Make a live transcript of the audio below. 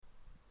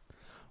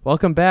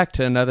Welcome back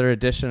to another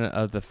edition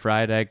of the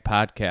Fried Egg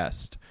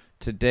Podcast.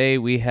 Today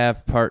we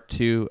have part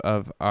 2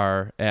 of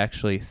our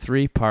actually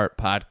 3-part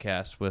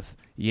podcast with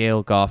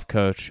Yale golf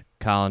coach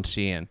Colin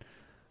Sheehan.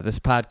 This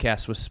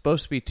podcast was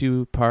supposed to be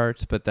 2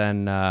 parts, but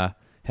then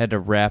had to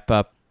wrap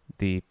up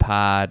the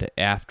pod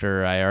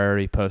after I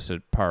already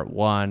posted part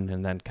 1,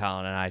 and then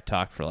Colin and I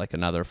talked for like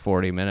another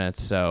 40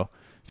 minutes. So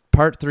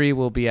part 3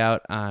 will be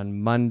out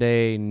on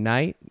Monday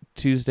night,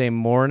 Tuesday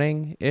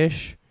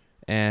morning-ish.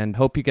 And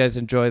hope you guys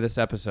enjoy this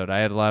episode. I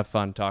had a lot of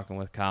fun talking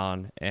with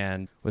Colin.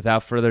 And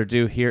without further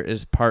ado, here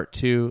is part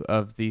 2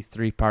 of the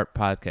 3-part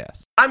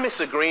podcast. I miss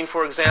a green,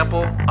 for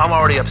example, I'm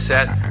already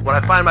upset. When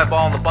I find my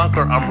ball in the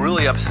bunker, I'm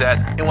really upset.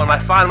 And when I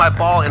find my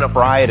ball in a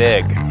fried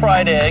egg.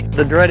 Fried egg.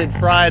 The dreaded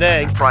fried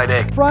egg. Fried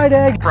egg. Fried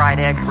egg. Fried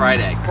egg. Fried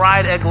egg.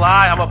 Fried egg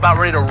lie, I'm about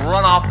ready to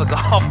run off the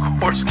golf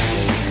course.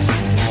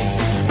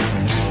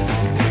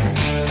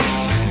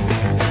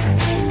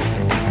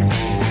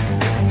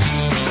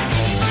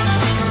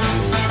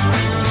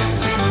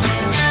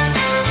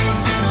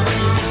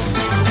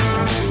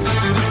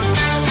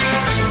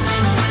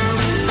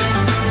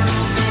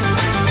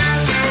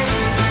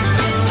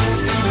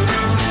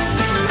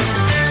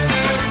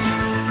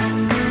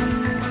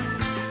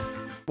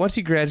 Once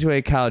you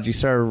graduated college, you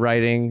started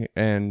writing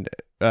and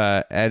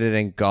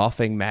editing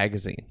Golfing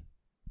magazine.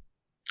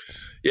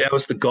 Yeah, it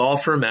was the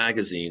Golfer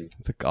magazine.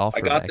 The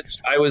Golfer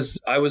magazine.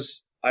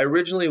 I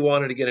originally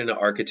wanted to get into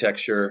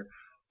architecture.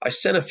 I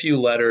sent a few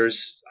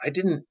letters.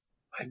 In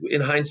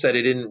hindsight,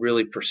 I didn't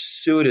really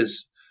pursue it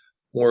as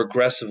more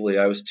aggressively.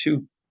 I was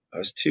too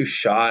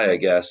shy, I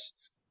guess.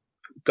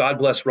 God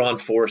bless Ron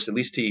Forrest. At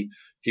least he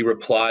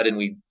replied, and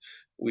we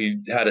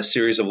had a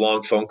series of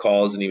long phone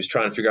calls, and he was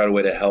trying to figure out a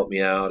way to help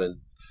me out.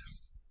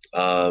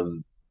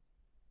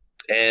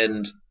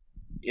 And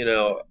you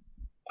know,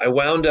 I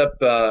wound up.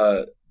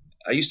 I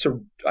used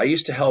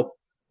to help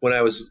when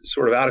I was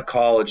sort of out of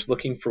college,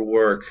 looking for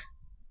work,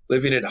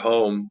 living at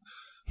home.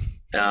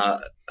 A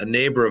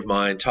neighbor of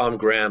mine, Tom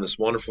Graham, this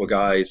wonderful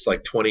guy, he's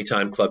like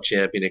 20-time club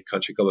champion at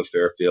Country Club of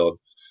Fairfield.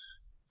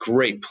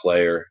 Great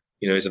player.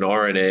 You know, he's an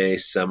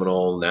RNA,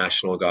 Seminole,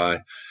 national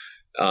guy.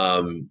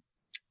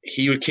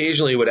 He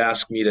occasionally would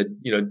ask me to,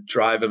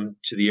 drive him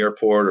to the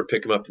airport or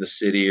pick him up in the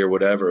city or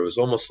whatever. It was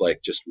almost like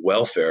just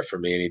welfare for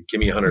me. And he'd give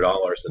me $100.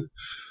 And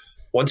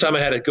one time I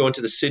had to go into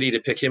the city to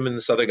pick him and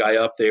this other guy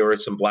up. They were at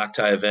some black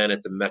tie event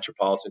at the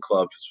Metropolitan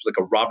Club. It was like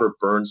a Robert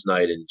Burns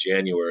night in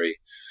January.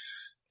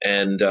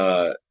 And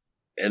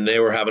they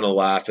were having a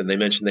laugh, and they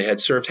mentioned they had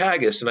served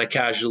haggis. And I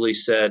casually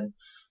said,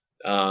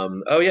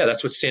 oh yeah,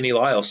 that's what Sandy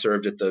Lyle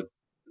served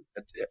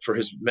for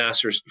his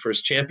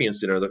champions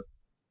dinner in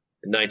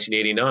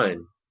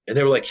 1989. And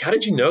they were like, how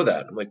did you know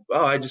that? I'm like,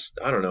 oh, I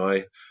don't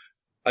know.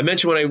 I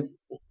mentioned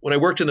when I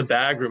worked in the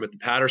bag room at the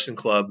Patterson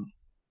Club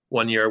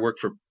one year, I worked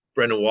for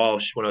Brendan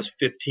Walsh when I was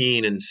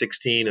 15 and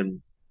 16.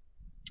 And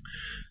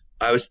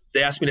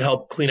they asked me to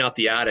help clean out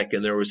the attic.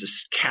 And there was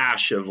this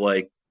cache of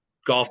like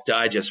Golf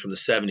Digest from the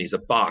 70s, a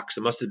box.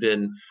 It must have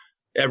been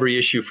every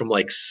issue from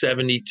like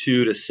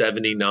 72 to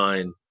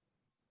 79.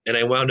 And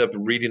I wound up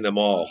reading them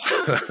all.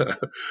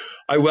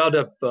 I wound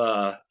up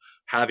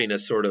having a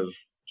sort of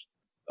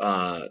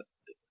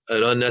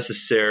an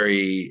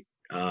unnecessary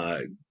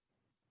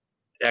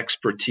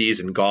expertise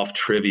in golf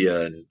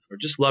trivia or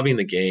just loving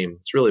the game.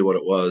 It's really what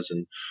it was.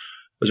 And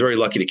I was very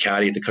lucky to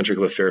caddy at the Country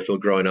Club of Fairfield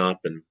growing up.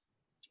 And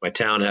my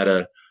town had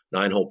a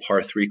 9-hole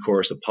par 3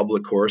 course, a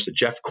public course, a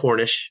Jeff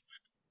Cornish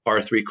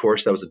par 3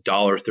 course that was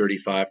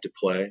 $1.35 to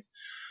play.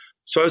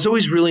 So I was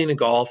always really into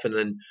golf.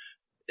 And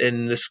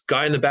this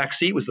guy in the back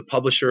seat was the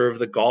publisher of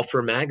the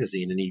Golfer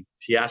magazine. And he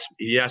asked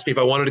me if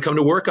I wanted to come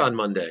to work on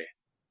Monday.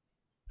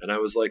 And I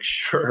was like,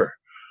 sure.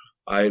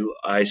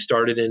 I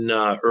started in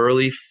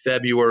early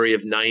February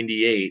of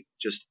 98,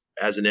 just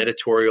as an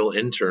editorial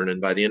intern.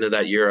 And by the end of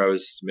that year, I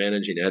was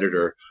managing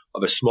editor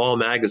of a small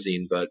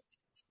magazine, but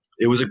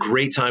it was a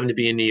great time to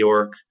be in New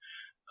York.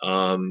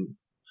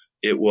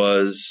 It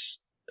was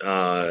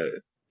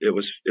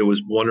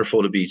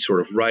wonderful to be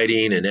sort of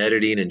writing and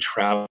editing and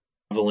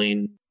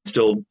traveling,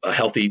 still a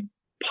healthy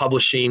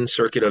publishing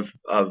circuit of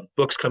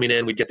books coming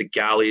in. We'd get the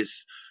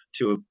galleys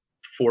to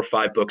 4 or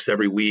 5 books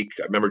every week.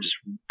 I remember just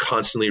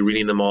constantly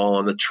reading them all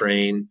on the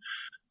train.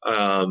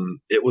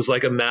 It was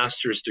like a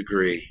master's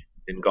degree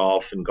in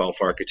golf and golf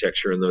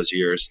architecture in those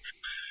years.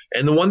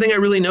 And the one thing I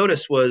really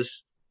noticed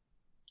was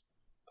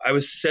I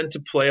was sent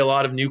to play a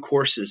lot of new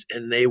courses,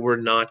 and they were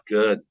not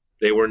good.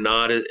 They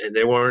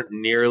weren't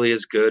nearly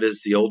as good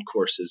as the old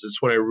courses.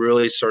 It's when I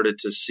really started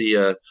to see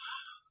a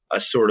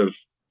sort of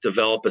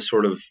develop a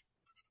sort of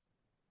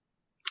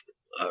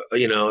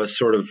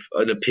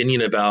an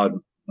opinion about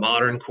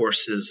modern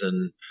courses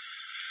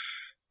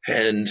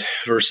and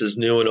versus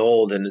new and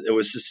old. And it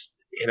was just,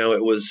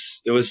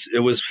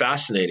 it was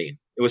fascinating.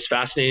 It was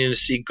fascinating to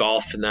see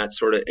golf in that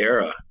sort of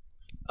era,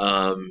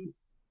 and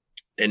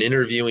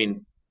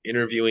interviewing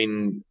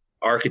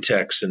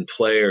architects and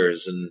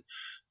players. And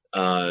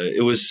I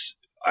was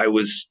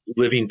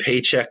living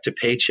paycheck to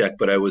paycheck,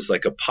 but I was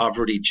like a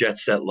poverty jet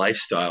set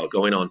lifestyle,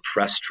 going on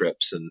press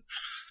trips and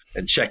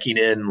and checking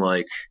in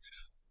like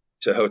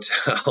to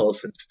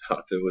hotels and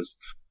stuff. It was,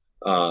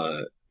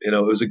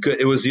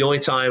 it was the only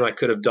time I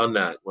could have done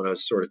that when I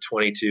was sort of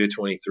 22,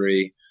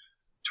 23,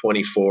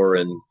 24.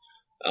 And,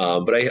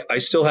 but I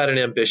still had an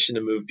ambition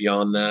to move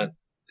beyond that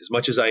as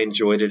much as I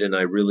enjoyed it. And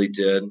I really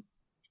did.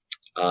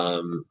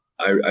 I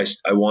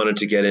wanted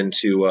to get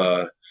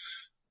into,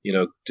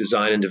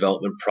 design and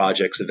development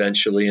projects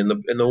eventually. And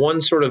the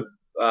one sort of,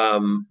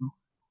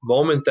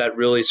 moment that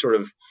really sort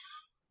of,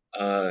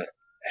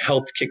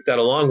 helped kick that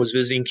along was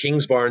visiting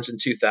Kingsbarns in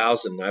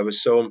 2000. I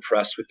was so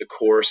impressed with the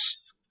course,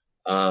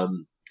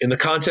 in the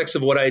context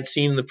of what I had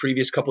seen in the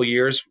previous couple of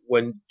years,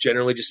 when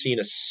generally just seeing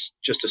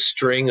just a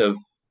string of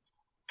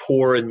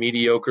poor and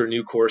mediocre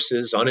new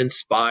courses,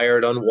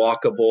 uninspired,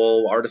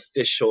 unwalkable,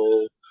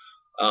 artificial,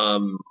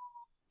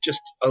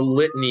 just a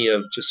litany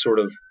of just sort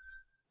of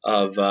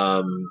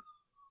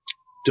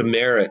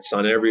demerits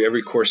on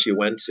every course you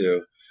went to.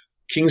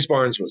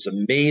 Kingsbarns was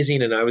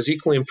amazing, and I was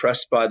equally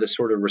impressed by the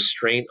sort of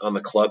restraint on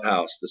the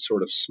clubhouse, the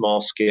sort of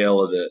small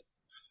scale of it.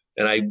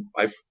 And I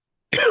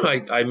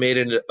made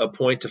it a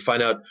point to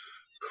find out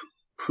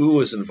who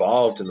was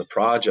involved in the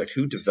project,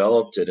 who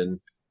developed it,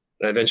 and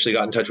I eventually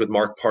got in touch with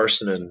Mark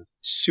Parsonen,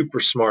 super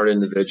smart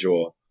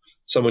individual,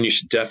 someone you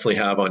should definitely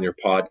have on your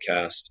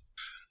podcast.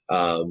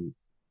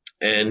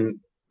 And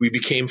we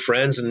became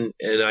friends, and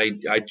I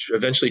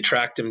eventually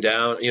tracked him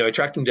down. I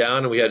tracked him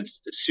down, and we had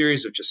a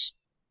series of just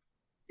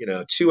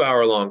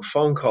 2-hour-long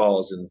phone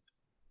calls, and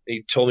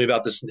he told me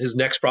about this. His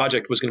next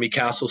project was going to be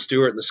Castle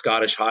Stewart in the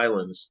Scottish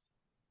Highlands,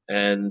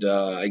 and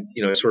I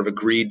sort of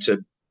agreed to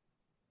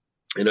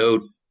in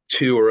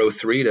 2002 or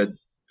 2003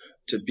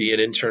 to be an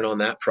intern on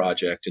that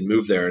project and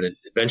move there. And it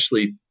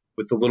eventually,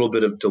 with a little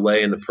bit of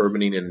delay in the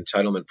permitting and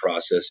entitlement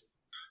process,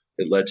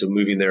 it led to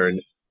moving there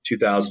in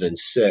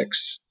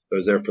 2006. I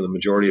was there for the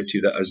majority of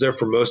I was there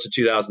for most of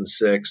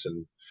 2006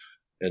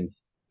 and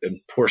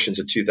portions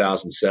of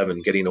 2007,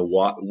 getting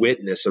to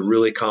witness a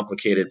really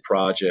complicated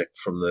project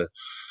from the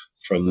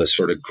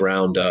sort of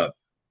ground up.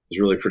 It was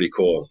really pretty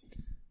cool.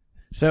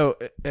 So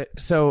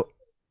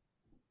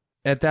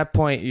at that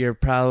point, you're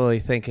probably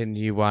thinking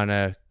you want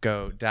to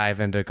go dive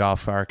into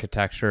golf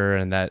architecture,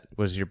 and that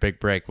was your big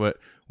break.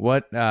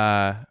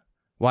 Why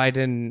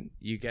didn't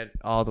you get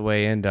all the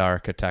way into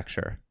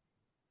architecture?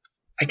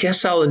 I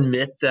guess I'll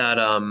admit that,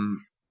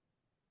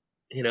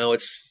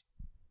 it's,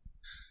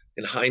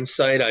 in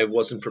hindsight, I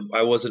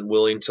wasn't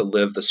willing to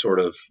live the sort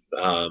of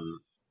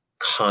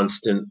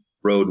constant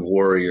road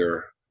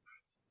warrior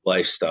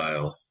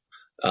lifestyle.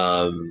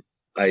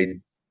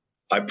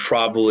 I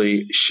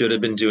probably should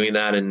have been doing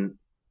that in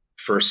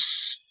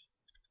first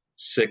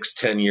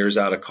 6-10 years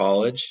out of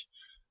college.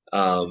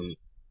 But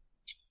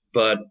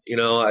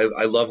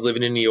I love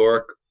living in New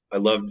York. I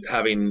loved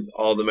having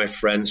all of my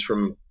friends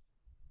from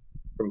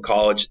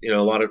college. A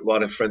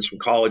lot of friends from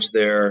college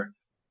there.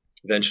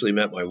 Eventually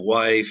met my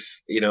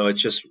wife.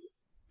 It's just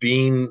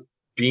being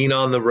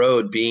on the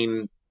road,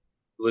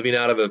 living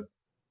out of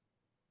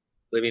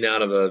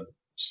a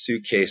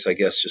suitcase, I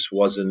guess, just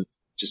wasn't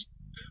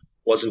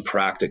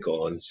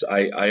practical. And so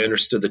I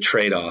understood the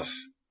trade-off,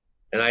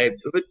 but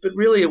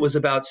really it was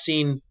about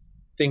seeing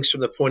things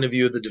from the point of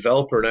view of the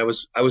developer. And I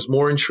was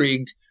more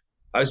intrigued.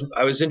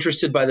 I was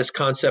interested by this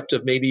concept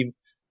of maybe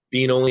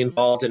being only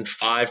involved in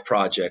 5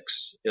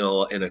 projects,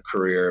 in a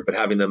career, but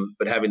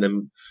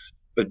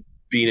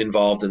being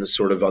involved in the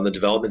sort of on the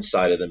development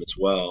side of them as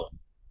well,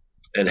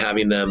 and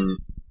having them,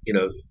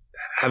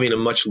 having a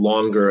much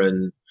longer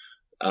and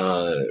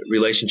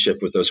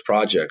relationship with those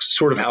projects,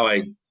 sort of how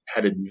I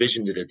had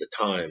envisioned it at the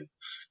time,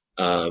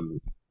 and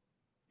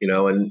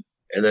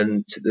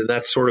then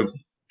that sort of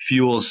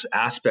fuels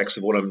aspects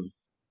of what I'm,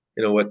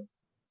 what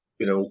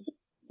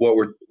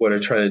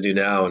I'm trying to do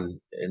now, and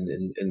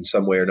in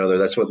some way or another,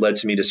 that's what led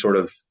to me to sort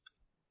of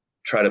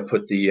try to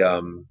put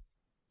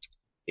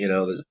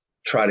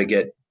try to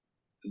get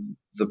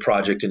the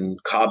project in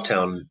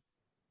Cobbtown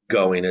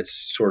going.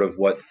 It's sort of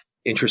what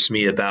interests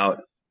me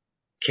about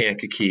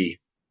Kankakee.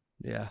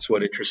 Yeah, it's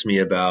what interests me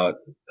about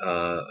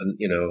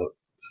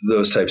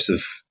those types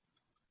of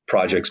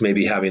projects.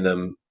 Maybe having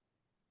them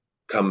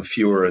come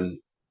fewer than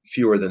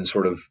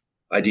sort of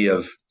idea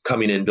of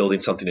coming in,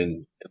 building something,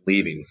 and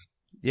leaving.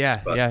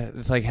 Yeah,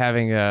 it's like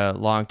having a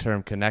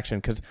long-term connection,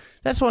 because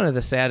that's one of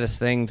the saddest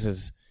things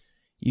is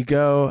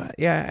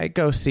I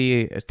go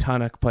see a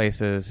ton of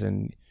places,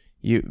 and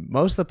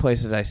most of the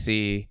places I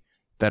see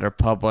that are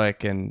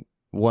public and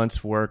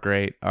once were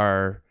great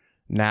are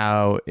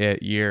now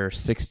at year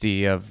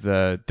 60 of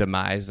the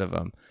demise of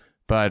them.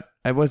 But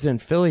I was in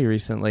Philly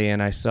recently,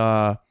 and I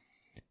saw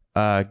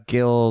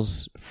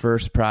Gil's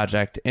first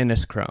project,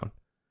 Enniscrone,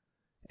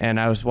 and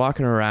I was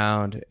walking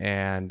around,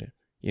 and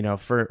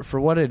for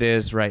what it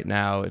is right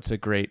now, it's a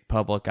great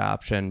public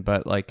option.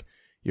 But like,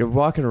 you're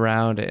walking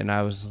around, and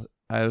I was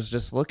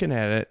just looking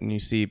at it, and you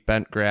see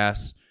bent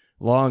grass,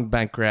 long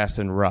bent grass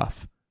and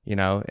rough,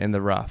 in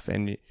the rough.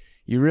 And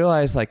you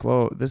realize like,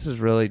 whoa, this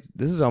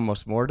is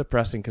almost more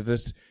depressing,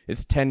 because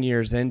it's 10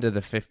 years into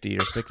the 50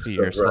 or 60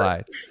 year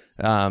slide,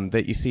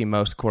 that you see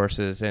most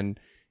courses. And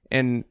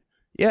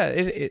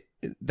Yeah,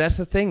 that's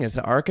the thing is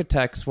the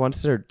architects,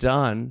 once they're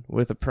done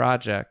with a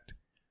project,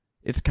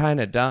 it's kind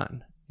of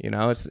done.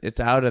 It's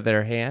out of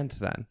their hands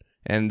then,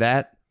 and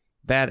that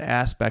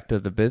aspect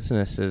of the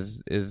business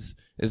is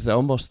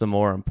almost the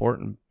more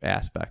important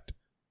aspect.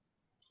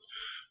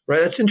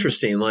 Right, that's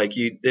interesting. Like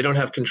they don't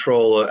have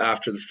control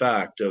after the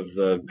fact of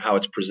how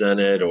it's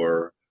presented,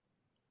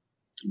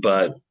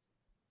 but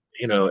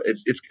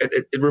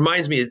it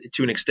reminds me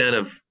to an extent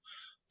of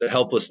the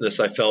helplessness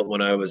I felt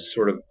when I was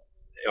sort of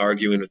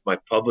arguing with my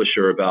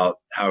publisher about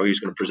how he was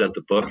going to present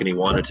the book, and he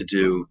wanted to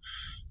do,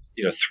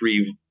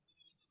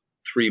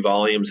 three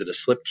volumes in a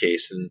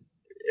slipcase, and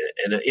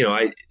in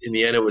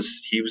the end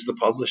he was the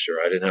publisher.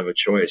 I didn't have a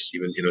choice,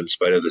 even in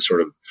spite of the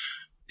sort of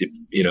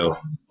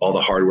all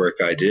the hard work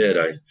I did.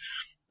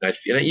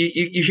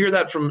 You hear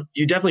that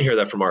you definitely hear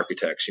that from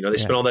architects. They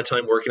spend all that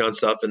time working on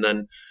stuff, and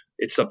then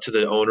it's up to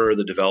the owner or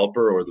the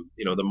developer or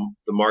the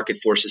market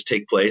forces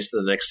take place.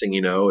 And the next thing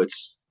you know,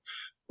 it's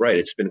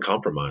been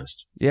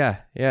compromised. Yeah.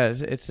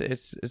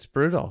 It's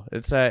brutal.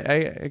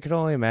 I could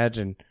only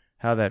imagine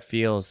how that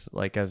feels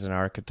like as an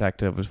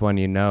architect. It was when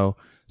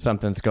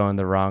something's going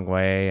the wrong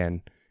way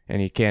and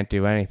you can't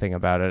do anything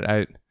about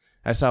it.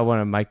 I saw one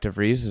of Mike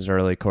DeVries's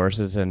early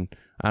courses, and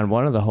on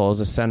one of the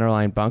holes, a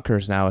centerline bunker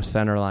is now a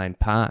centerline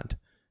pond.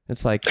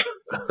 It's like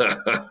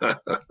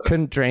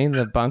couldn't drain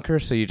the bunker,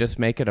 so you just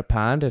make it a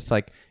pond. It's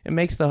like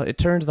it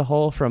turns the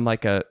hole from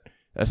like a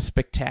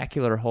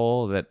spectacular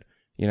hole that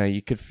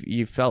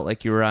you felt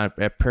like you were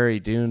at Prairie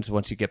Dunes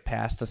once you get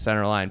past the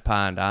centerline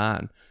pond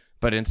on,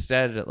 but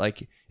instead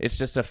like it's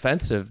just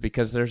offensive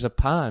because there's a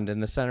pond in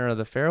the center of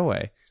the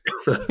fairway.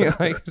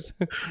 Right.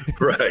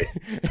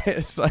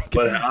 It's like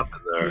what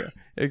happened there. Yeah,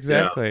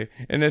 exactly.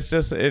 Yeah. And it's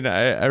just, and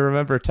I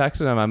remember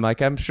texting him. I'm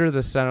like, I'm sure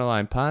the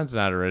centerline pond's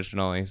not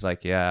original. And he's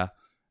like, yeah. ...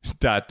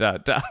 Yeah.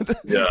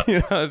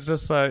 It's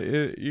just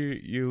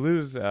you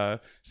lose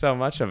so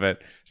much of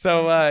it.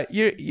 So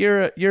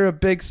you're a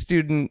big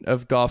student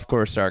of golf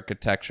course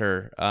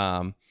architecture.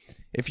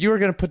 If you were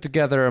going to put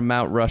together a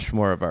Mount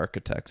Rushmore of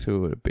architects,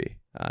 who would it be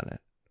on it?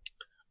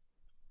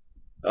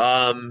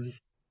 I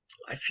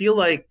feel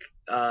like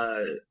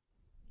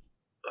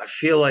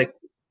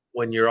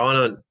when you're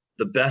on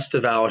the best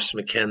of Alice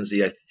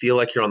McKenzie, I feel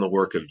like you're on the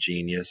work of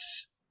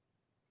genius.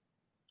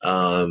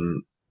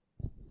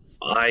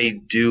 I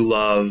do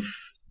love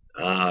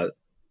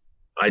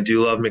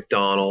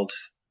McDonald.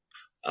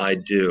 I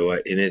do,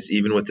 and it's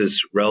even with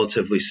this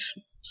relatively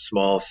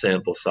small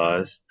sample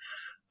size.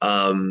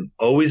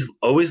 Always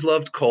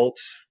loved Colt.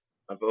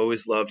 I've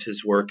always loved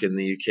his work in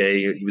the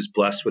UK. He was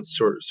blessed with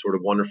sort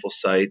of wonderful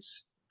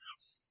sites.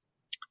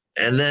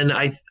 And then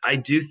I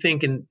do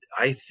think, and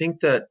I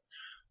think that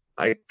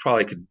I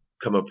probably could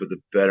come up with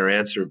a better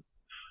answer,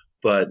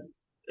 but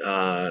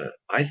I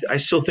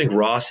still think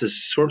Ross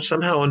is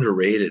somehow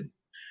underrated.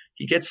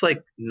 He gets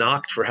like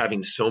knocked for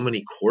having so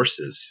many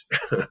courses.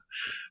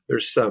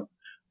 There's some,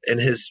 and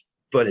this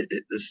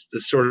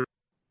sort of,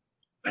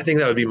 I think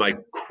that would be my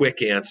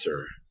quick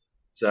answer.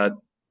 Is that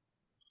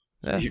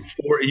you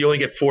only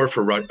get 4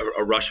 for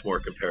a Rushmore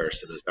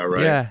comparison? Is that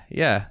right?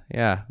 Yeah.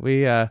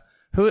 We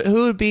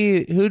who would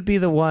be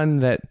the one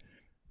that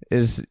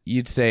is,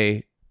 you'd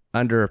say,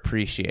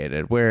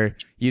 underappreciated, where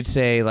you'd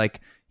say like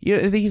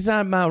he's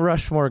not a Mount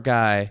Rushmore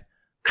guy,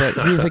 but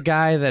he's a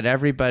guy that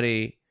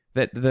everybody,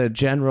 that the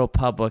general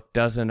public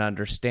doesn't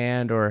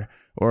understand, or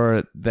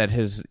that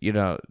his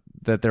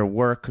that their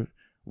work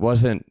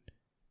wasn't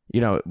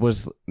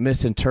was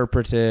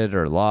misinterpreted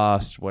or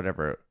lost,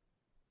 whatever.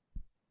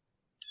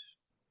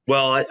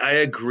 Well, I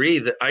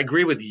agree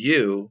with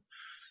you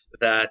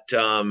that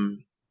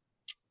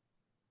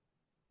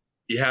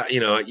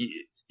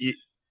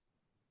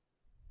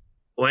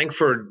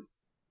Langford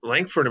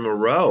and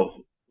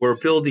Moreau, we're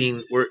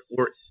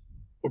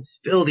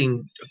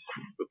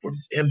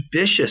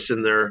ambitious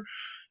in their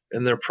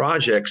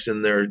projects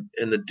and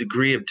the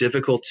degree of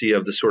difficulty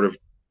of the sort of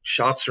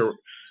shots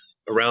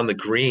around the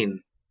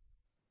green.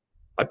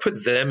 I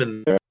put them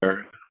in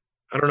there.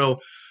 I don't know.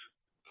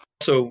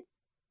 So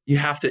you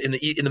have to, in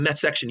the Met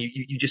section,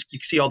 you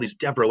see all these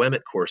Devereux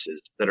Emmett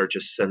courses that are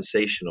just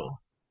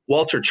sensational.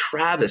 Walter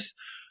Travis,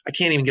 I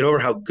can't even get over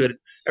how good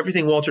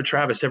everything Walter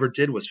Travis ever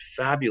did was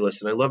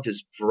fabulous, and I loved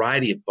his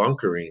variety of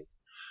bunkering.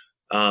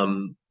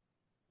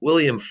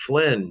 William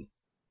Flynn,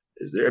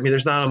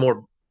 there's not a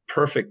more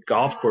perfect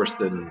golf course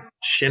than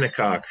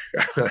Shinnecock,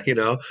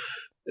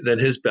 than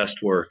his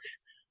best work.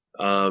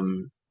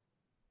 Who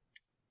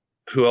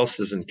else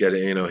isn't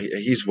getting?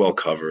 He's well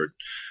covered.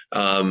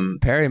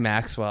 Perry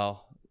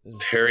Maxwell.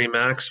 Perry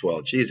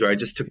Maxwell. Geez, I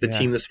just took the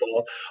team this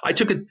fall. I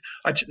took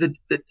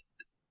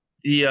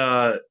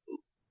the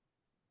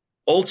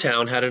Old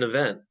Town had an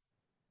event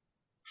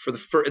for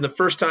the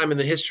first time in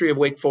the history of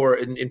Wake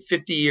Forest in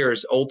 50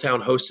 years. Old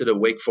Town hosted a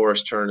Wake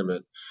Forest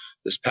tournament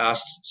this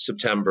past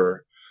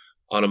September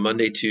on a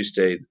Monday,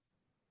 Tuesday.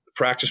 The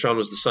practice round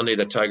was the Sunday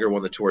that Tiger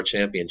won the Tour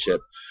Championship.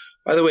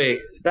 By the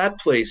way, that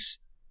place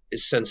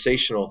is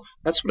sensational.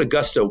 That's what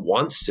Augusta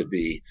wants to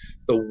be.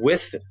 The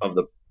width of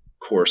the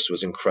course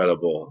was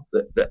incredible.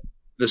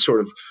 The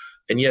sort of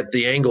and yet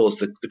the angles,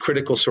 the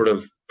critical sort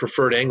of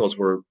preferred angles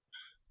were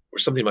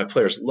something my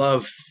players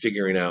love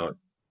figuring out.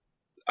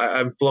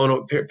 I'm blown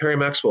away. Perry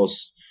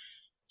Maxwell's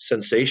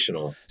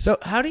sensational. So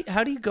how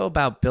do you go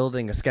about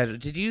building a schedule?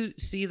 Did you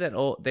see that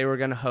they were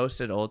going to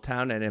host at Old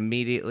Town and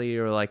immediately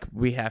you were like,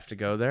 we have to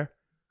go there?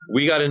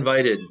 We got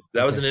invited.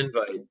 That was an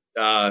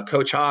invite.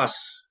 Coach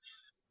Haas,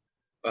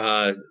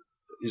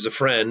 who's a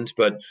friend,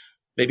 but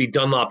maybe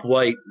Dunlop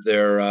White,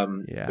 their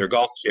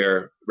golf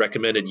chair,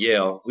 recommended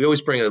Yale. We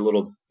always bring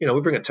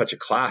we bring a touch of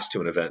class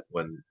to an event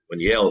when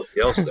Yale's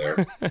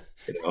there.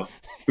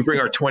 We bring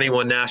our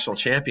 21 national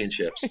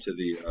championships to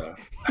the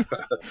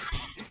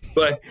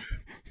but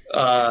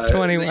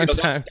 21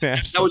 times.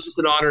 That was just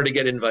an honor to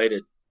get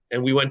invited.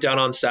 And we went down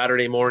on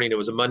Saturday morning. It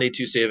was a Monday,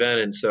 Tuesday event.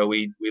 And so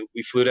we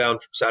flew down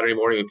Saturday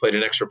morning. We played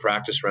an extra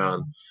practice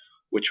round,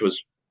 which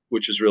was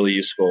really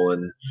useful.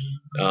 And,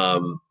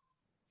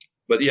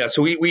 but yeah,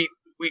 so we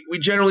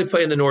generally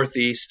play in the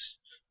Northeast.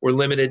 We're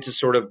limited to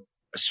sort of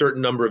a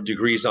certain number of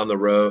days on the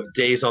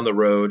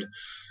road.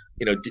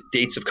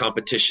 Dates of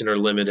competition are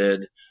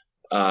limited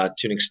to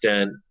an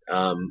extent.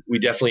 We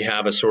definitely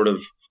have a sort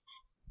of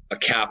a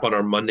cap on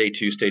our Monday,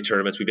 Tuesday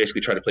tournaments. We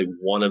basically try to play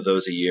one of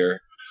those a year.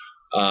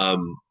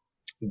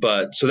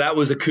 But so that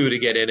was a coup to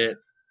get in it.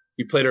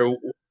 We played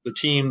the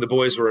team. The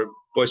boys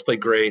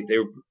played great.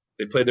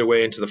 They played their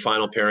way into the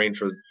final pairing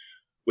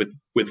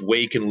with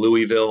Wake and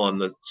Louisville on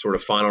the sort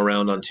of final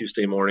round on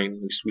Tuesday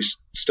morning. We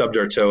stubbed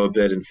our toe a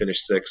bit and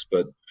finished sixth,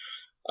 but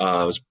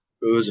it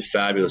was a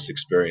fabulous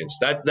experience.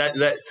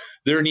 That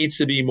there needs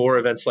to be more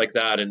events like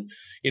that. And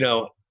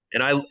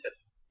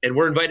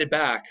we're invited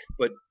back,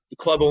 but the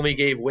club only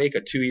gave Wake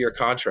a 2-year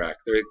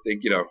contract. They're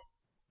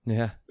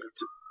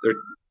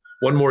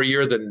one more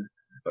year than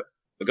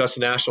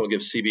Augusta National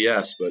gives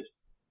CBS, but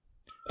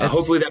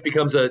hopefully that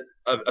becomes a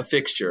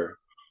fixture.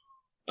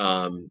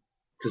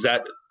 Because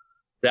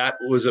that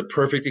was a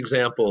perfect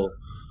example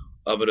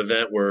of an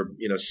event where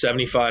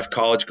 75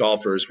 college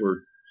golfers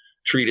were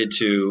treated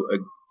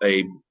to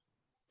a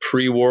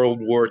pre-World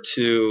War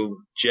II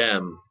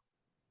gem.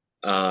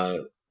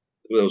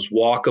 It was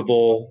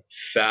walkable,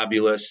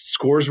 fabulous.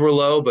 Scores were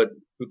low, but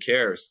who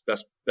cares?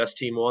 Best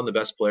team won. The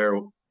best player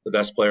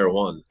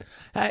won.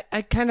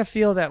 I kind of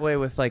feel that way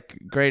with like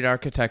great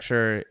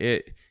architecture.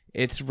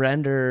 It's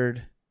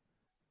rendered,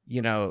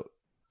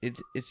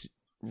 it's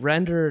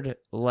rendered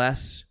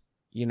less,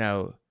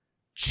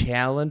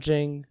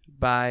 challenging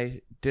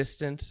by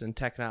distance and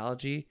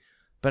technology,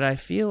 but I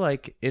feel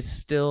like it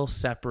still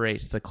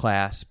separates the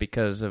class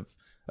because of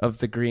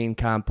the green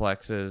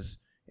complexes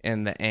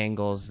and the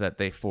angles that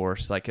they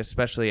force, like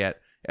especially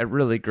at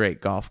really great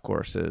golf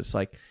courses.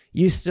 Like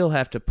you still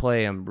have to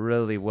play them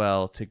really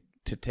well to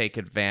take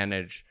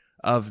advantage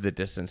of the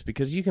distance,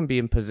 because you can be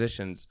in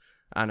positions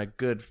on a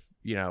good,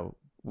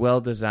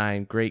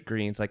 well-designed, great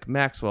greens like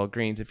Maxwell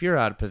greens. If you're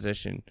out of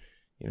position,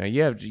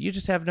 you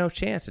just have no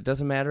chance. It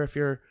doesn't matter if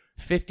you're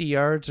 50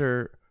 yards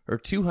or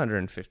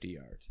 250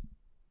 yards.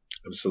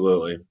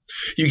 Absolutely.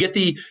 You get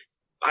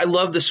I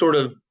love the sort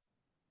of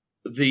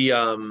the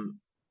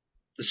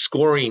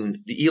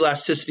scoring, the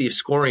elasticity of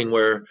scoring,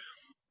 where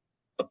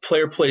a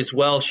player plays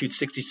well, shoots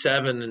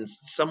 67, and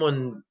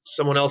someone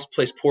else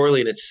plays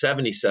poorly and it's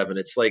 77.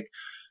 It's like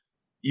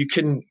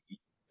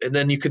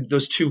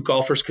those two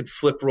golfers could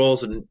flip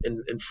rolls and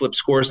flip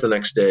scores the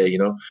next day.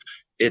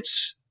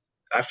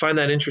 I find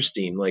that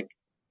interesting. Like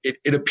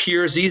it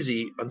appears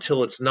easy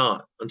until it's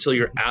not, until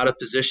you're out of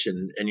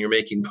position and you're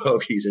making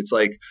bogeys. It's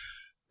like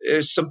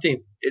there's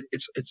something.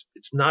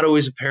 It's not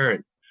always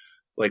apparent,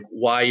 like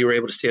why you were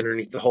able to stay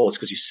underneath the hole. It's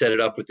because you set it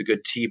up with the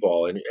good tee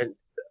ball. And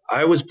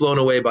I was blown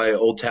away by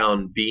Old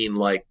Town being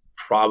like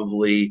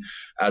probably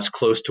as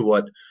close to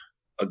what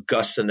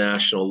Augusta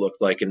National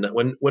looked like. And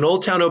when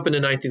Old Town opened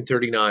in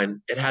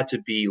 1939, it had to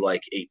be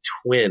like a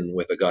twin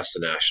with Augusta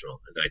National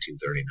in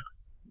 1939.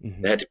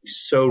 Mm-hmm. It had to be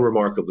so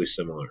remarkably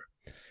similar.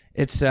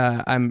 It's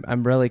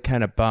I'm really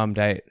kind of bummed.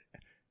 I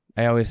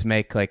always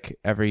make, like,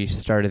 every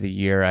start of the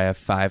year I have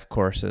 5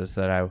 courses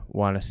that I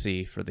want to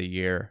see for the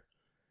year,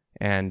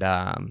 and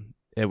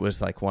it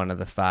was like one of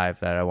the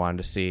 5 that I wanted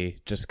to see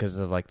just because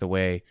of like the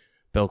way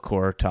Bill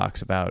Coore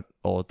talks about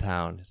Old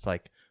Town. It's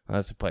like, well,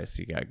 that's a place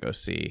you gotta go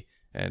see.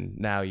 And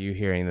now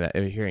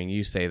hearing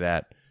you say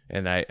that,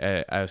 and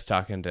I was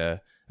talking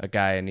to a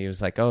guy and he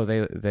was like, oh,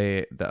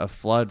 a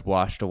flood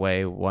washed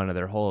away one of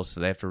their holes, so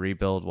they have to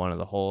rebuild one of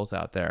the holes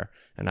out there.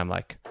 And I'm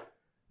like,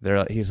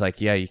 he's like,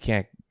 yeah, you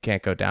can't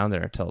go down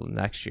there until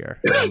next year.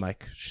 And I'm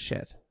like,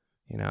 shit,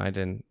 I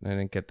didn't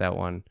get that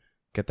one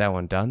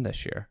done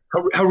this year.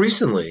 How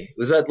recently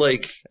was that?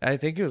 Like, I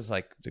think it was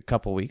like a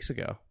couple weeks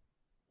ago.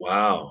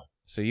 Wow.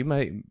 So you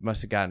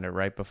must have gotten it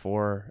right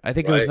before. I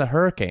think It was the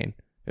hurricane.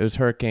 It was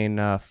hurricane.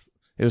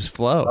 It was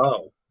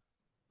Flo.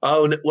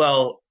 Oh,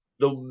 well,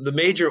 the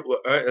major.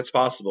 That's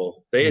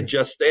possible. They had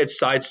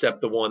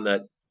sidestepped the one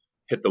that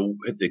hit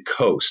the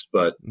coast,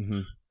 but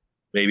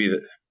maybe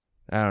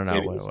I don't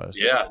know what it was.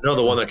 Yeah, no,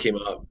 the one that came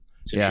up.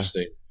 It's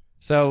interesting.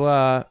 So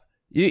I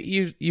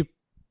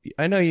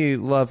know you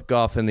love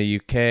golf in the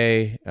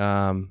UK.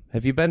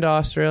 Have you been to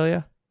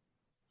Australia?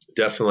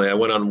 definitely. I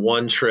went on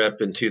one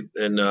trip in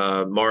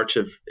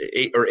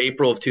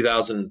April of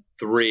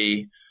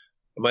 2003.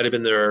 I might have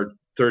been there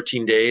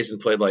 13 days and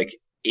played like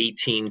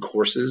 18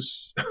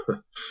 courses.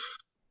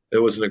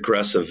 It was an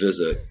aggressive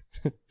visit.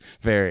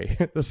 Very.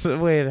 That's the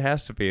way it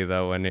has to be,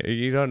 though, when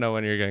you don't know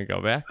when you're going to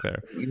go back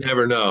there. You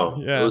never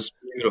know. Yeah. It was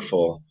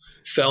beautiful.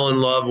 Fell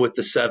in love with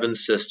the Seven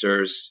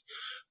Sisters.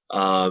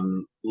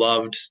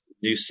 Loved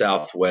New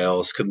South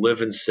Wales. Could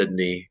live in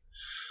Sydney.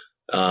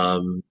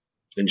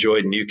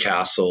 Enjoyed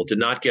Newcastle. Did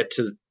not get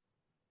to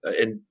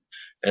and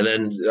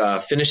then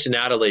finished in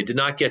Adelaide. Did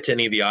not get to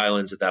any of the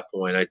islands at that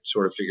point. I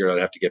sort of figured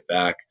I'd have to get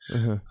back.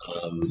 Uh-huh.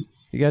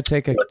 You got to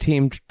take a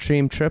team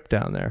trip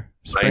down there.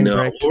 I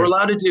know. We're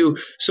allowed to do.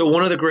 So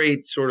one of the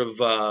great sort of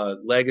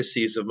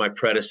legacies of my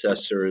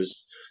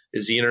predecessors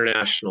is the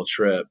international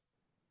trip.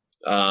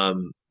 I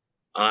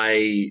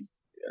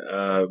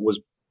was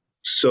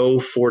so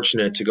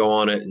fortunate to go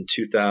on it in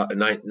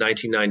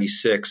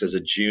 1996 as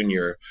a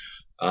junior.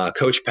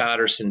 Coach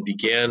Patterson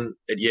began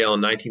at Yale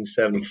in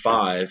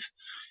 1975.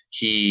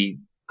 He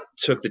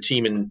took the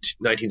team in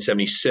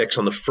 1976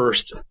 on the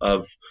first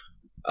of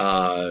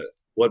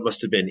what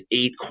must have been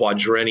 8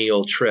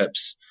 quadrennial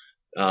trips.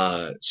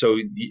 So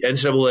the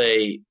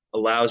NCAA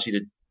allows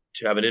you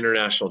to have an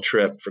international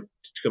trip to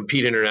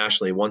compete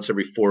internationally once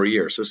every 4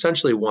 years. So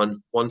essentially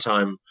one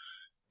time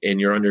in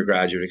your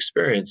undergraduate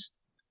experience.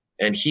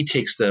 And he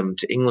takes them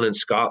to England and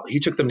Scotland. He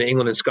took them to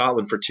England and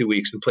Scotland for 2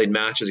 weeks and played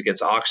matches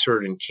against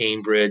Oxford and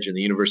Cambridge and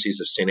the universities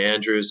of St.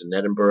 Andrews and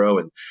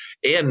Edinburgh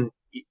and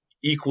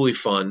equally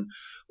fun,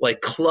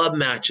 like club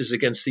matches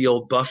against the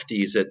old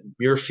Bufties at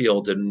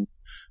Muirfield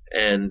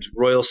and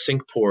Royal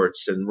Cinque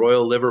Ports and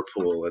Royal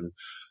Liverpool. And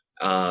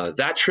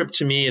that trip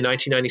to me in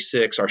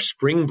 1996, our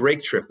spring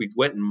break trip, we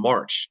went in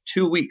March,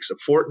 2 weeks, a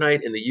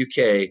fortnight in the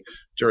UK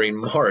during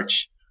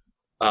March,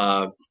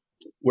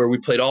 where we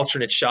played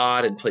alternate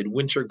shot and played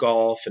winter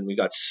golf, and we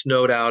got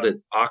snowed out at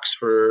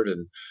Oxford.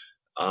 And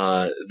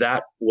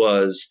that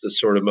was the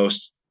sort of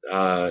most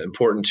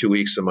important 2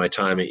 weeks of my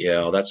time at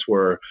Yale. That's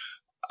where,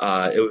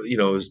 it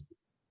was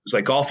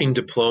like golfing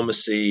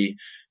diplomacy.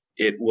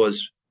 It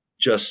was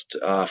just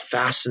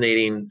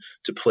fascinating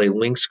to play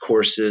links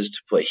courses,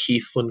 to play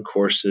Heathland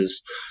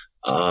courses,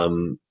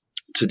 to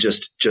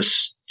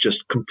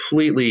just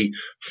completely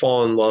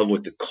fall in love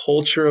with the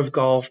culture of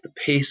golf, the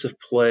pace of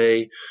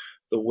play,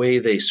 the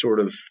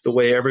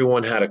way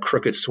everyone had a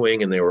crooked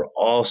swing and they were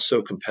all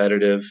so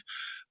competitive,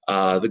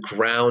 the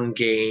ground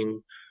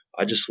game.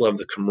 I just love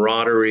the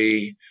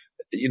camaraderie,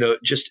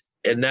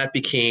 and that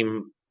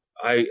became,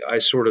 I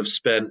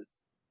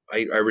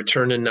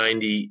returned in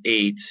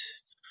 98.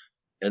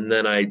 And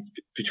then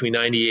between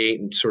 98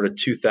 and sort of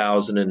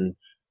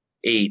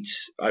 2008,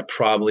 I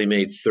probably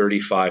made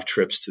 35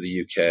 trips to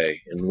the UK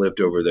and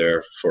lived over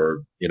there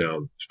for,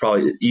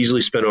 probably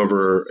easily spent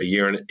over a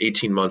year and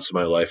 18 months of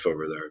my life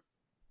over there.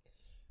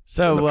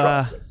 So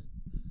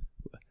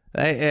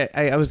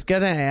I was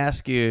going to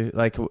ask you,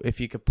 like, if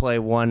you could play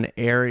one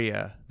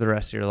area the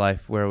rest of your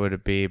life, where would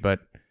it be? But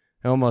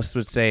I almost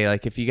would say,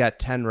 like, if you got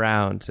 10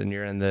 rounds and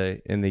you're in the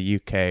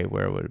UK,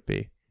 where would it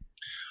be?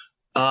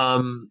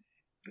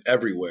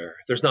 Everywhere.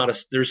 There's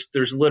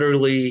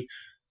literally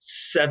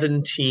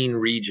 17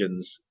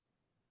 regions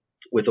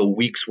with a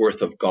week's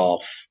worth of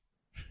golf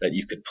that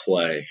you could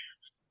play.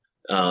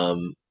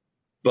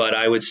 But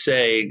I would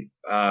say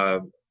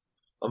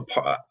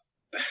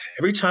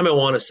every time I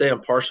want to say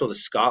I'm partial to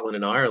Scotland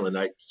and Ireland,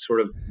 I sort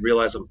of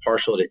realize I'm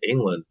partial to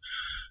England.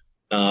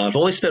 I've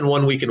only spent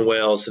 1 week in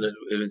Wales, and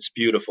it's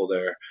beautiful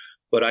there.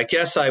 But I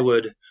guess I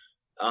would,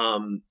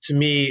 to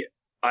me,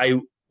 I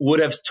would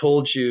have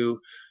told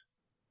you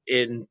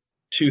in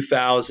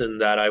 2000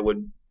 that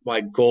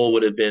my goal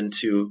would have been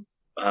to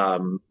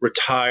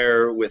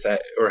retire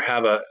or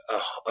have a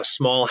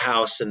small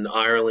house in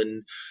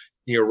Ireland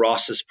near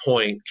Ross's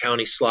Point,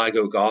 County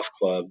Sligo Golf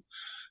Club,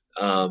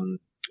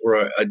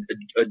 or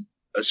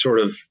a sort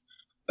of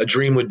a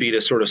dream would be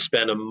to sort of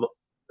spend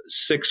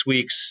 6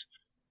 weeks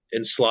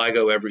in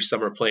Sligo every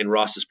summer playing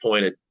Ross's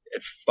Point at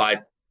 5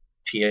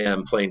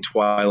 p.m. playing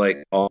twilight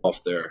golf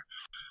there.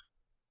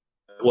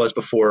 It was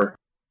before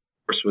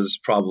course was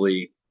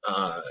probably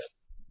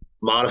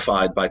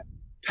modified by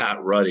Pat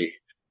Ruddy,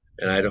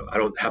 and I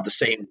don't have the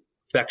same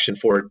affection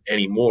for it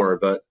anymore.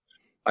 But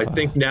I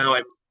think now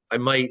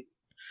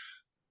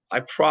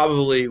I'd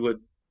probably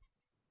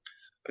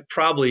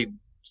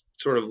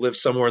sort of live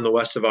somewhere in the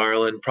west of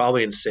Ireland,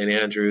 probably in St.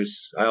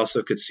 Andrews. I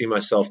also could see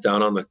myself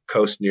down on the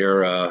coast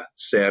near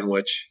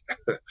Sandwich,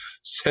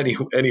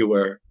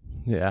 anywhere.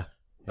 Yeah.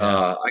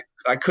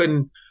 I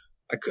couldn't.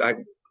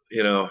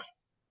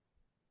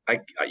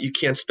 You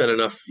can't spend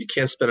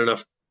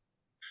enough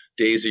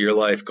days of your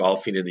life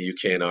golfing in the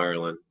UK and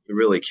Ireland. You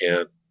really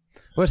can't.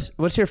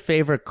 What's your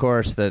favorite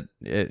course that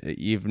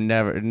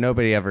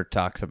nobody ever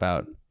talks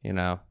about?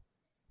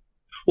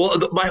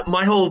 Well,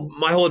 my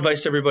whole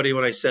advice to everybody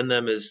when I send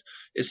them is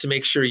to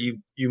make sure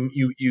you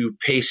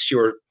pace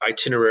your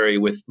itinerary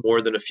with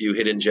more than a few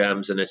hidden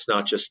gems, and it's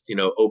not just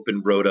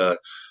open rota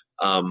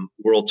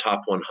world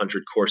top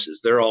 100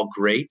 courses. They're all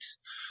great,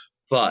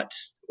 But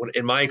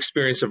in my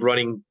experience of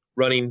running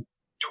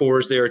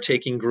tours there,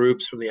 taking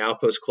groups from the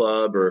Outpost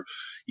Club or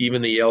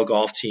even the Yale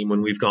golf team,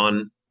 when we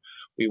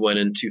went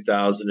in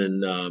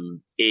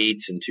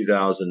 2008 and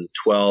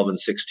 2012 and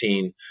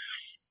 16.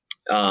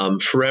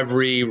 For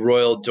every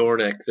Royal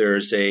Dornick,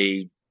 there's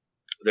a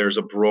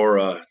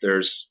Brora,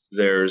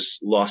 there's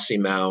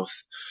Lossiemouth,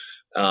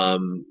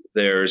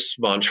 there's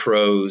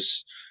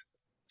Montrose,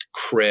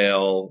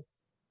 Crail,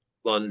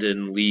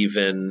 London,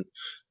 Leven,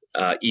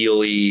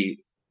 Ely,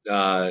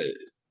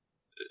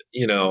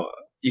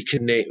 you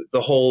can name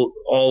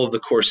all of the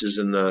courses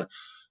in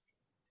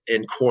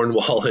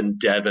Cornwall and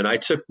Devon. I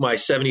took my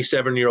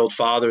 77-year-old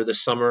father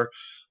this summer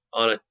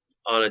on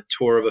a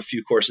tour of a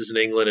few courses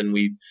in England,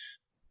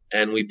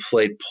 and we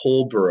played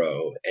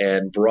Pulborough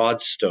and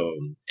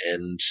Broadstone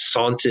and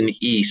Saunton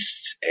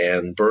East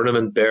and Burnham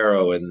and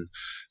Barrow and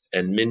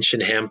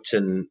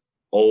Minchinhampton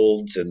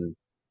Olds and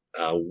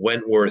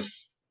Wentworth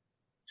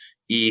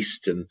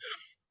East, and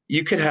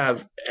you could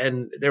have,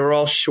 and they were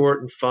all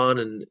short and fun,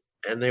 and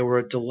they were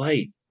a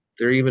delight.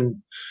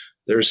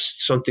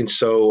 There's something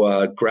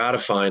so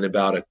gratifying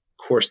about a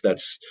course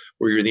that's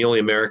where you're the only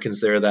Americans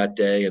there that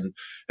day, and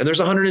there's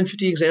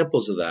 150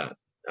 examples of that.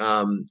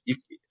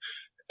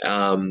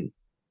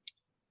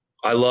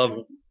 I love,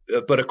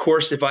 but of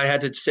course, if I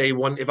had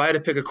to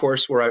pick a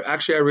course where I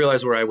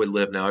realized where I would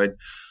live now,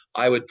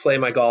 I would play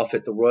my golf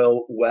at the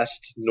Royal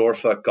West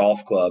Norfolk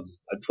Golf Club.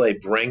 I'd play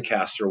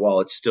Brancaster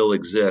while it still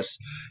exists,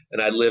 and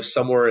I'd live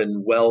somewhere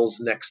in Wells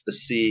next to the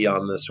sea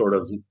on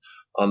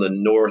the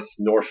North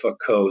Norfolk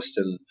coast,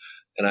 and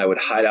I would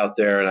hide out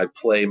there and I'd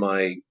play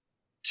my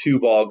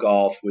 2-ball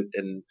golf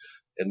and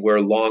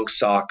wear long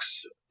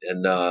socks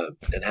and have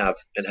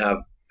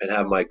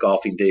my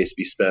golfing days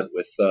be spent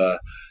with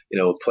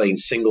playing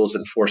singles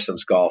and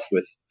foursomes golf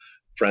with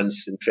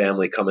friends and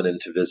family coming in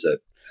to visit.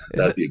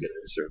 That'd be a good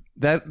answer.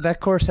 That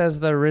course has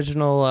the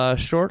original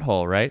short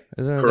hole, right?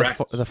 Isn't it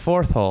Correct. the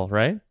fourth hole,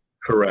 right?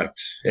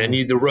 Correct. And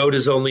the road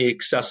is only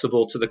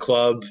accessible to the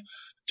club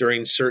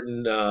during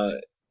certain,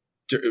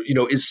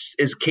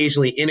 is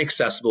occasionally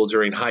inaccessible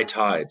during high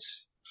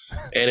tides.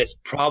 And it's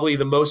probably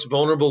the most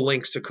vulnerable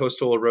links to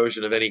coastal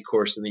erosion of any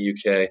course in the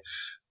UK,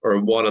 or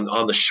one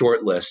on the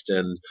short list.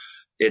 And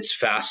it's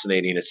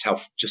fascinating. It's how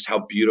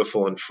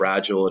beautiful and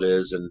fragile it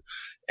is,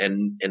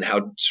 and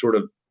how sort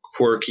of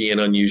quirky and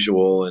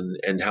unusual,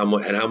 and how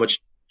much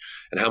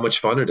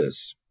fun it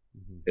is.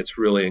 Mm-hmm. It's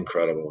really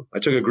incredible. I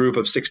took a group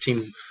of 16,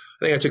 I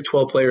think I took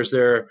 12 players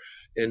there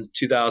in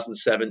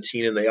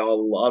 2017, and they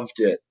all loved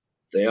it.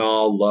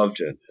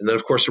 And then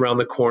of course around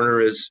the corner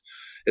is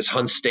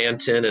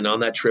Hunstanton, and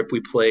on that trip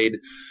we played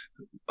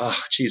Royal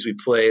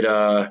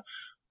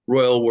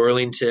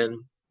Worlington,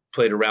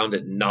 played around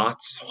at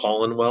Notts,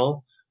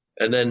 Hollandwell,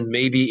 and then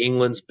maybe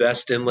England's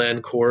best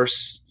inland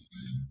course,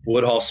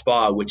 Woodhall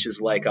Spa, which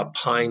is like a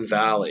Pine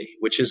Valley,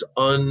 which is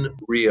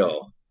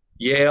unreal.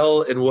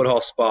 Yale and Woodhall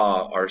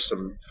Spa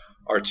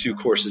are two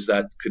courses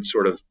that could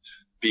sort of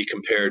be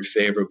compared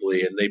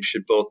favorably, and they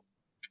should both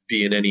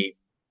be in any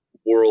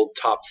world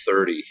top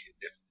 30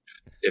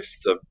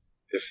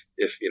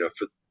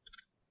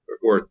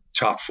 or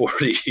top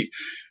 40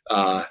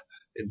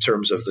 in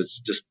terms of the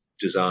just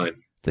design.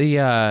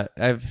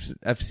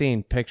 I've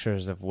seen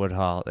pictures of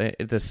Woodhall.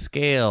 The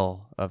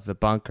scale of the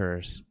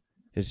bunkers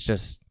is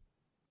just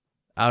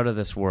out of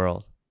this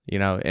world,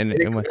 and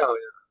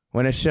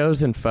when it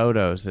shows in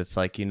photos, it's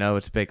like,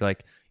 it's big.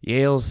 Like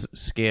Yale's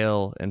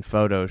scale in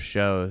photos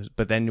shows,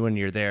 but then when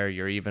you're there,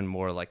 you're even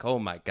more like, oh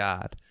my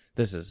God,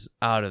 this is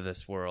out of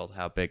this world,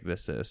 how big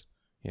this is,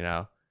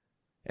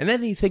 And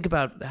then you think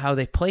about how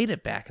they played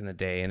it back in the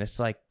day, and it's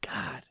like,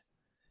 God,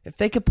 if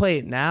they could play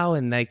it now,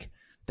 and like,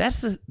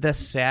 that's the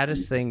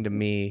saddest thing to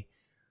me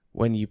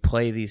when you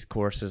play these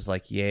courses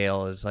like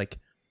Yale, is like,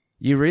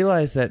 you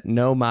realize that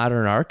no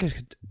modern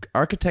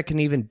architect can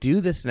even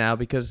do this now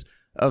because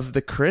of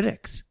the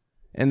critics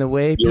and the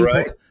way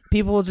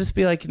people will just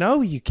be like, no,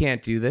 you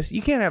can't do this.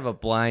 You can't have a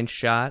blind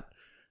shot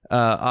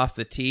off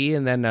the tee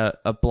and then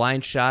a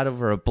blind shot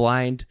over a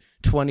blind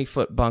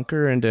 20-foot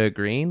bunker into a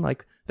green.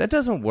 Like, that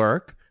doesn't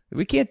work.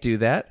 We can't do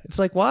that. It's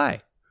like,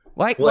 why?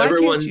 Why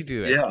can't you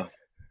do it? Yeah.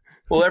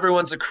 Well,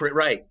 everyone's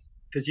right,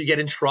 because you get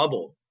in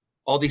trouble.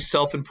 All these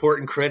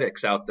self-important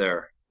critics out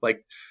there,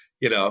 like,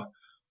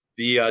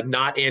 the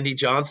not Andy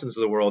Johnsons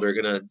of the world are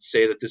going to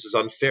say that this is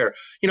unfair.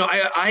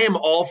 I am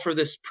all for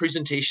this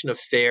presentation of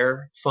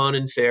fun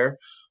and fair.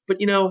 But,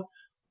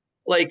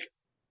 like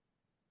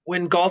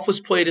when golf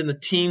was played in the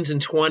teens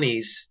and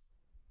 20s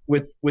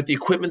with the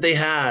equipment they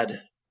had,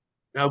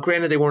 now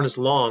granted they weren't as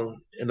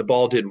long and the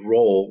ball did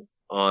roll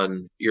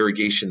on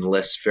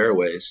irrigation-less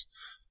fairways.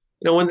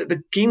 When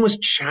the game was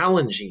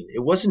challenging,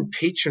 it wasn't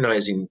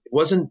patronizing. It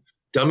wasn't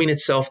dumbing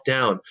itself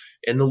down,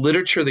 and the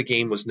literature of the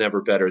game was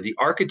never better. The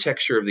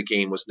architecture of the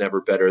game was never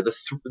better.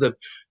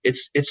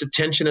 Its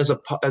attention as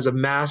a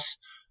mass,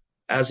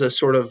 as a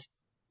sort of,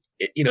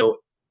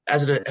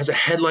 as a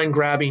headline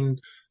grabbing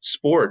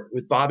sport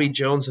with Bobby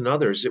Jones and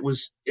others. It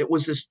was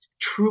this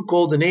true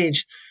golden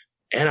age,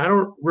 and I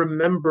don't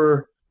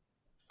remember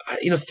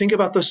think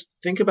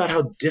about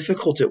how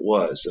difficult it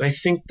was. And I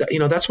think that,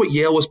 that's what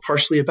Yale was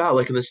partially about,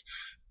 like in this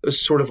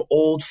sort of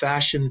old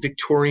fashioned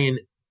Victorian,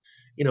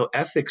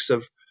 ethics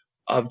of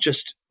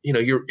just,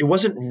 it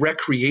wasn't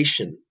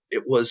recreation.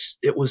 It was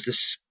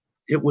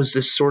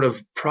this sort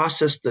of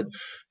process that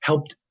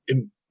helped,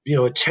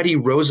 a Teddy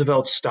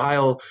Roosevelt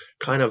style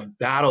kind of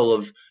battle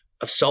of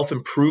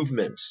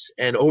self-improvement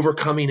and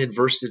overcoming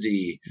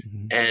adversity,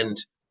 Mm-hmm. and,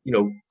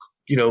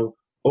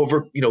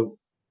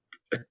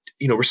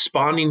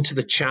 responding to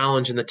the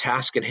challenge and the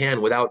task at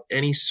hand without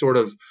any sort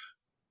of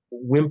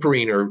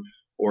whimpering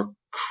or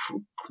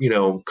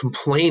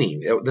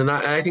complaining. Then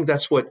I think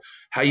that's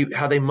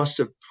how they must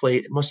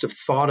have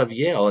thought of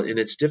Yale in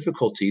its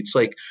difficulty. It's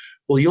like,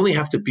 well, you only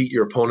have to beat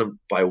your opponent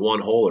by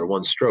one hole or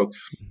one stroke,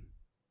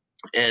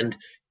 and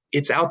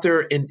it's out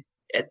there. And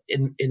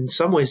in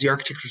some ways, the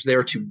architecture is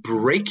there to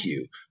break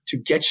you, to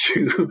get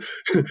you,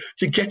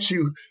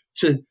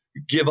 to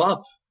give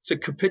up, to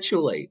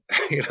capitulate.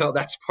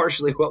 That's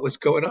partially what was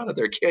going on out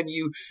there. Can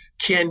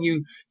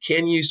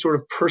you sort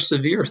of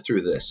persevere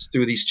through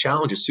these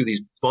challenges, through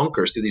these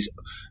bunkers, through these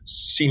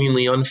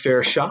seemingly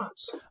unfair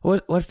shots?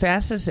 What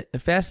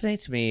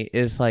fascinates me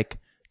is like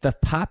the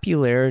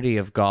popularity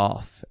of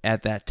golf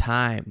at that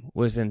time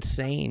was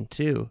insane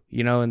too.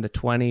 In the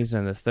 20s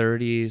and the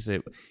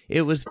 30s,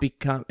 it was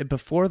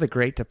before the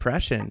Great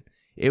Depression,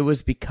 it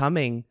was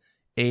becoming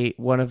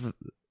one of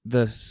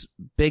the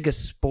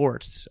biggest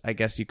sports, I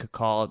guess you could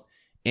call it,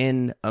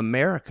 in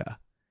America.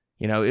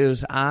 It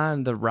was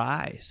on the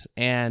rise,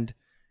 and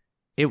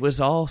it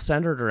was all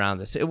centered around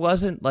this. It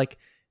wasn't like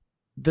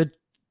the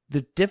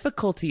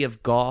difficulty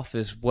of golf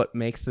is what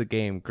makes the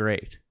game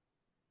great.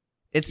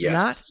 It's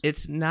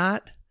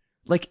not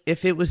like,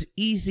 if it was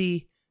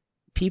easy,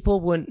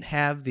 people wouldn't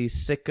have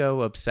these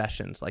sicko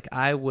obsessions. Like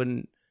it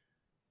would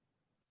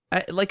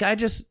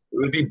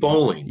be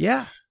bowling.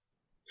 Yeah.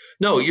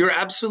 No, you're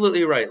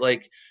absolutely right.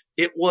 Like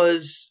it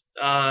was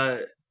a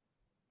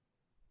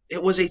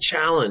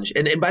challenge.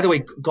 And by the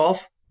way,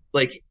 golf,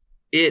 like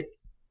it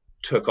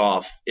took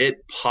off.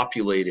 It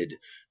populated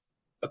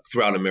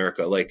throughout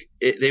America. Like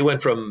they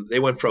went from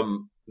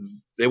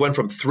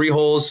 3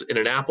 holes in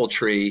an apple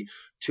tree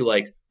to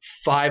like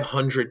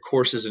 500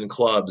 courses and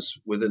clubs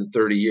within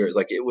 30 years.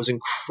 Like it was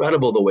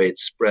incredible the way it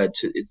spread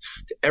to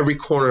every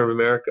corner of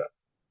America.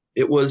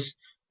 It was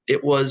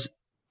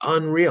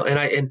unreal.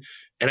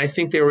 And I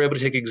think they were able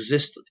to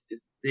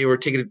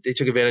they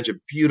took advantage of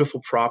beautiful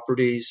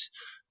properties,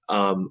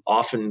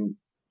 often,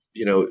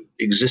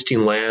 existing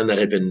farmland that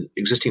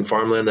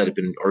had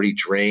been already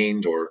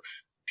drained, or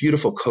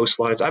beautiful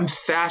coastlines. I'm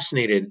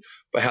fascinated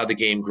by how the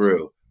game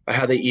grew, by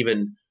how they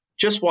even,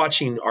 just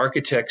watching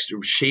architects,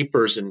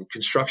 shapers, and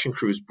construction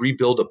crews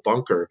rebuild a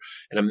bunker,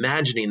 and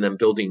imagining them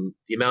building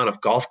the amount of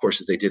golf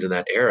courses they did in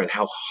that era, and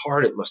how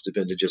hard it must have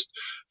been to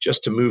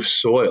just to move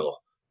soil.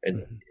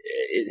 And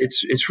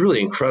it's really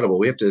incredible.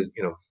 We have to,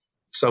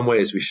 some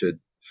ways we should,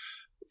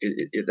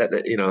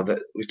 that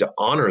we have to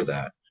honor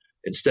that,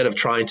 instead of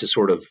trying to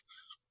sort of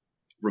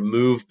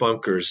remove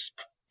bunkers,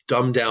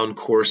 dumb down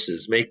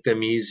courses, make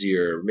them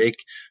easier,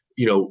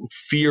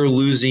 fear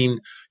losing,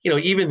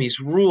 even these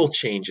rule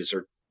changes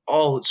are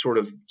all sort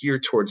of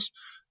geared towards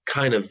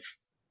kind of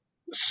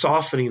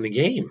softening the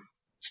game.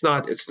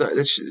 There's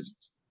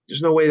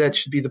no way that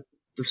should be the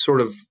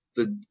sort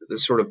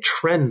of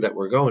trend that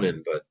we're going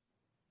in, but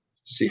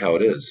see how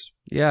it is.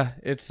 Yeah.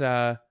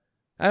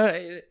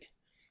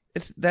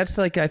 That's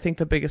like, I think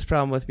the biggest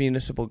problem with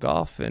municipal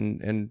golf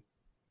and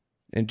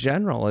in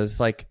general is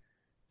like,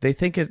 they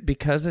think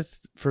because it's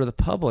for the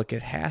public,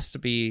 it has to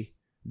be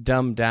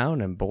dumbed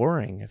down and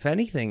boring. If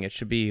anything, it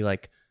should be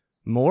like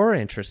more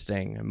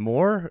interesting and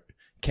more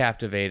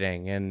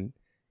captivating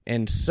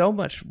and so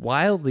much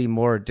wildly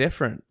more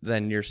different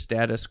than your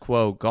status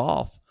quo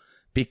golf,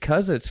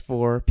 because it's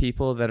for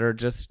people that are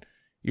just,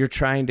 you're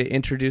trying to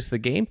introduce the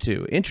game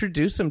to.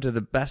 Introduce them to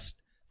the best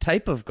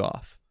type of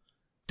golf.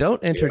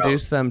 Don't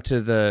introduce them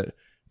to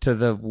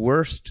the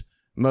worst,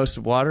 most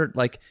watered.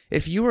 Like,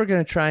 if you were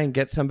going to try and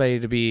get somebody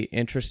to be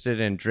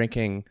interested in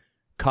drinking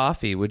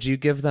coffee, would you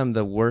give them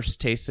the worst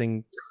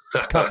tasting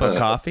cup of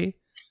coffee?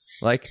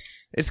 Like,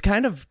 it's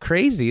kind of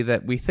crazy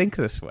that we think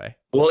this way.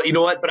 Well, you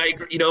know what? But I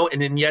agree,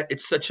 and yet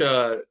it's such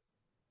a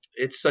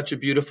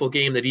beautiful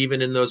game that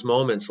even in those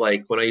moments,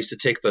 like when I used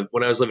to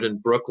when I was living in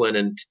Brooklyn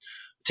and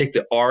take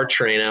the R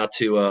train out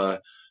to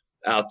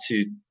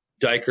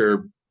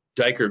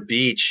Diker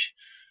Beach,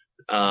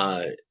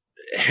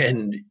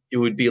 and it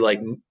would be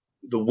like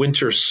the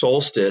winter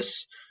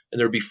solstice, and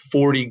there'd be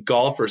 40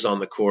 golfers on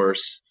the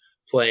course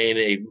playing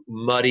a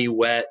muddy,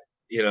 wet,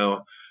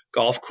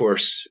 golf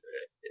course,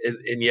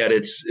 and yet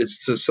it's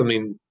just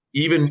something.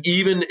 Even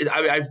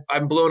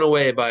I'm blown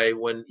away by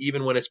when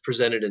it's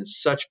presented in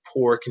such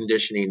poor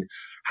conditioning,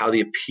 how the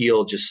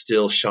appeal just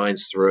still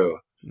shines through.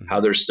 Mm-hmm.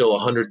 How there's still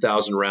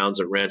 100,000 rounds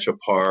at Rancho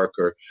Park,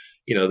 or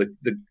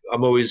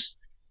I'm always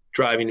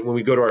driving when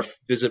we go to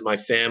visit my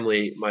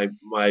family. When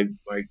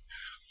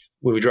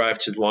we drive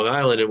to Long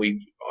Island and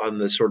we on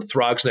the sort of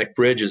Throgs Neck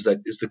Bridge is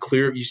the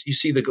clear. You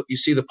see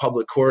the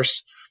public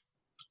course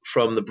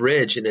from the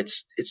bridge, and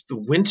it's the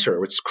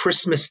winter, it's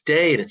Christmas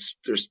Day, and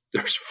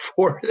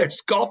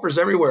there's golfers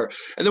everywhere.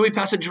 And then we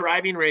pass a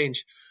driving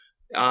range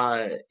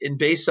in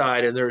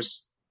Bayside, and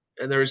there's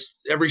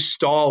every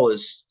stall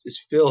is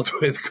filled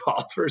with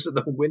golfers in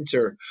the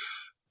winter.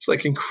 It's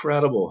like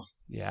incredible.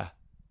 Yeah.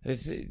 They're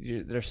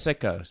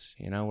sickos,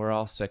 we're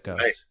all sickos.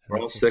 Right. We're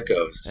all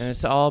sickos. And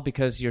it's all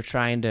because you're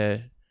trying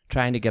to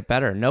get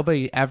better.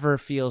 Nobody ever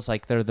feels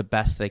like they're the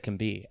best they can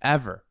be,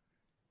 ever.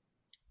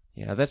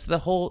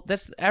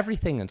 That's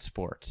everything in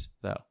sports,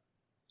 though.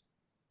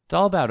 It's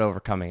all about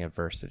overcoming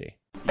adversity.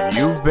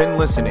 You've been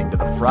listening to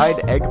the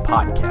Fried Egg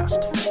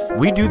Podcast.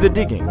 We do the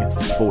digging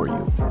for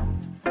you.